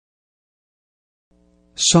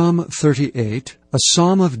Psalm 38, a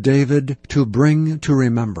psalm of David to bring to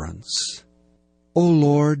remembrance. O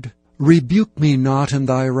Lord, rebuke me not in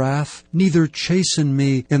thy wrath, neither chasten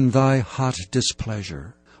me in thy hot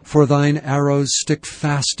displeasure. For thine arrows stick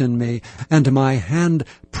fast in me, and my hand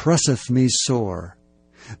presseth me sore.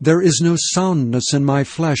 There is no soundness in my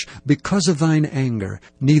flesh because of thine anger,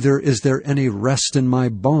 neither is there any rest in my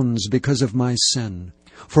bones because of my sin.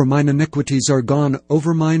 For mine iniquities are gone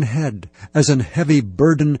over mine head, as an heavy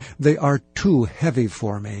burden they are too heavy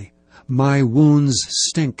for me. My wounds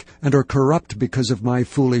stink and are corrupt because of my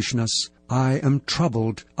foolishness. I am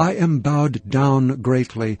troubled, I am bowed down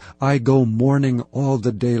greatly, I go mourning all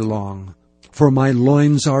the day long. For my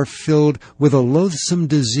loins are filled with a loathsome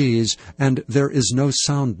disease, and there is no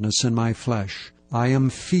soundness in my flesh. I am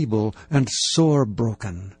feeble and sore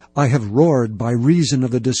broken. I have roared by reason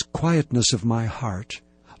of the disquietness of my heart.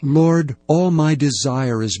 Lord, all my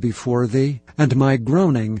desire is before thee, and my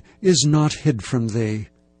groaning is not hid from thee.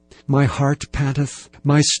 My heart panteth,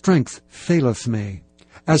 my strength faileth me.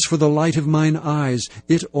 As for the light of mine eyes,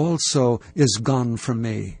 it also is gone from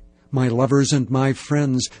me. My lovers and my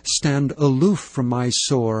friends stand aloof from my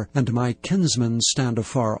sore, and my kinsmen stand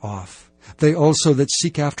afar off. They also that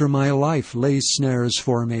seek after my life lay snares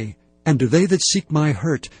for me. And they that seek my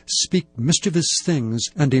hurt speak mischievous things,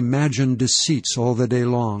 and imagine deceits all the day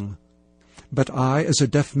long. But I as a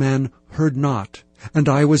deaf man heard not, and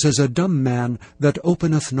I was as a dumb man that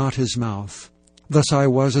openeth not his mouth. Thus I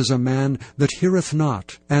was as a man that heareth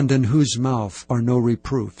not, and in whose mouth are no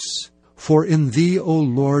reproofs. For in thee, O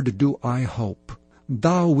Lord, do I hope.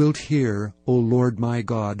 Thou wilt hear, O Lord my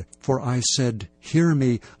God. For I said, hear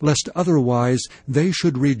me, lest otherwise they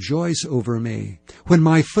should rejoice over me. When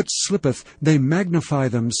my foot slippeth, they magnify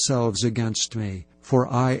themselves against me. For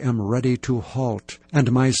I am ready to halt,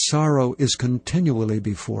 and my sorrow is continually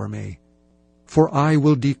before me. For I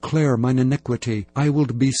will declare mine iniquity, I will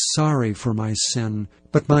be sorry for my sin.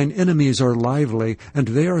 But mine enemies are lively, and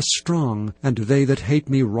they are strong, and they that hate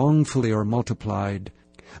me wrongfully are multiplied.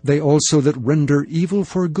 They also that render evil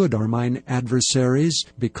for good are mine adversaries,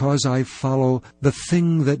 because I follow the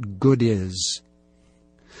thing that good is.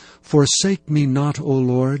 Forsake me not, O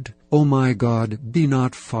Lord. O my God, be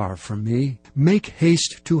not far from me. Make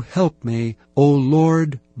haste to help me, O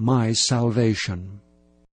Lord, my salvation.